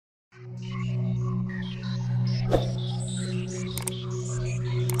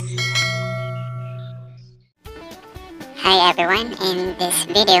Hi everyone, in this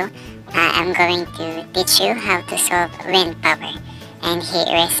video I'm going to teach you how to solve wind power, and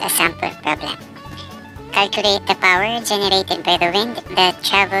here is a sample problem. Calculate the power generated by the wind that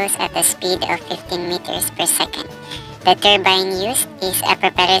travels at a speed of 15 meters per second. The turbine used is a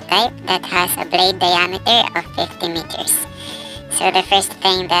propeller type that has a blade diameter of 50 meters. So the first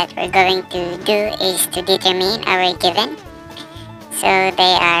thing that we're going to do is to determine our given. So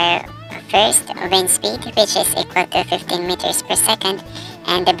they are first, wind speed, which is equal to 15 meters per second,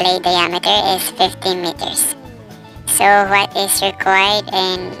 and the blade diameter is 15 meters. So what is required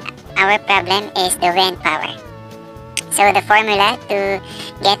in our problem is the wind power. So the formula to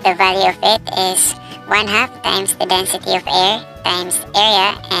get the value of it is 1/2 times the density of air times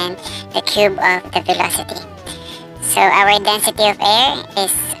area and the cube of the velocity. So our density of air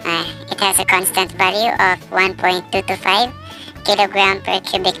is, it has a constant value of 1.225 kilogram per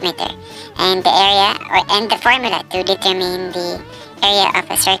cubic meter, and the area and the formula to determine the area of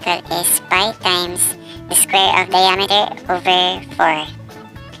a circle is pi times the square of diameter over 4.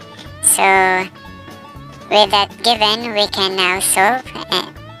 So with that given, we can now solve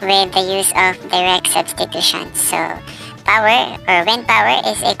with the use of direct substitution. So power or wind power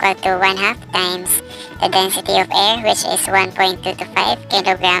is equal to 1/2 times the density of air, which is 1.225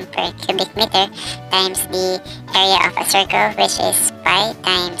 kilogram per cubic meter, times the area of a circle, which is pi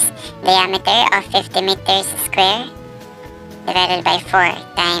times diameter of 50 meters square divided by 4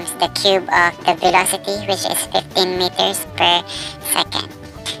 times the cube of the velocity, which is 15 meters per second.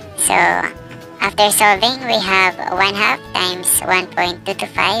 So after solving, we have 1/2 times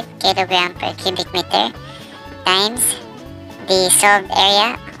 1.225 kilogram per cubic meter times the solved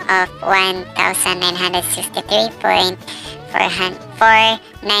area of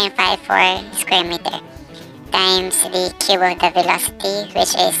 1,963.4954 square meter times the cube of the velocity,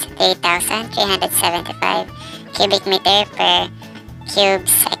 which is 3,375 cubic meter per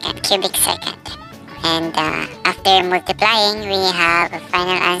cubic second. And after multiplying, we have a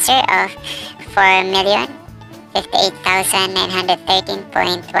final answer of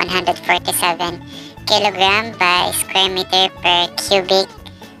 4,058,913.147 kilogram by square meter per cubic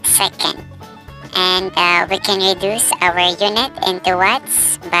second. And we can reduce our unit into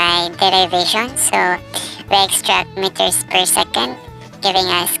watts by derivation. So we extract meters per second, giving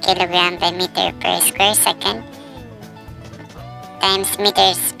us kilogram by meter per square second times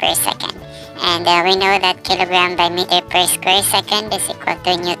meters per second. And we know that kilogram by meter per square second is equal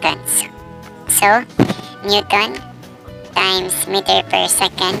to newtons. So Newton times meter per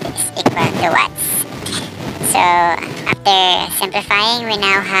second is equal to watts. So after simplifying, we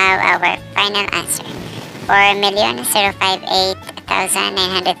now have our final answer,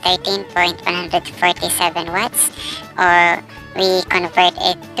 4,058,913.147 watts, or we convert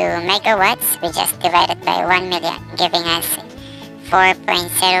it to megawatts. We just divide it by 1 million, giving us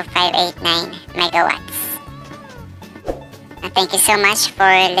 4.0589 megawatts. Thank you so much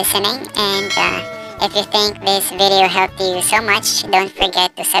for listening, and if you think this video helped you so much, don't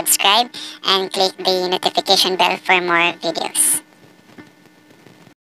forget to subscribe and click the notification bell for more videos.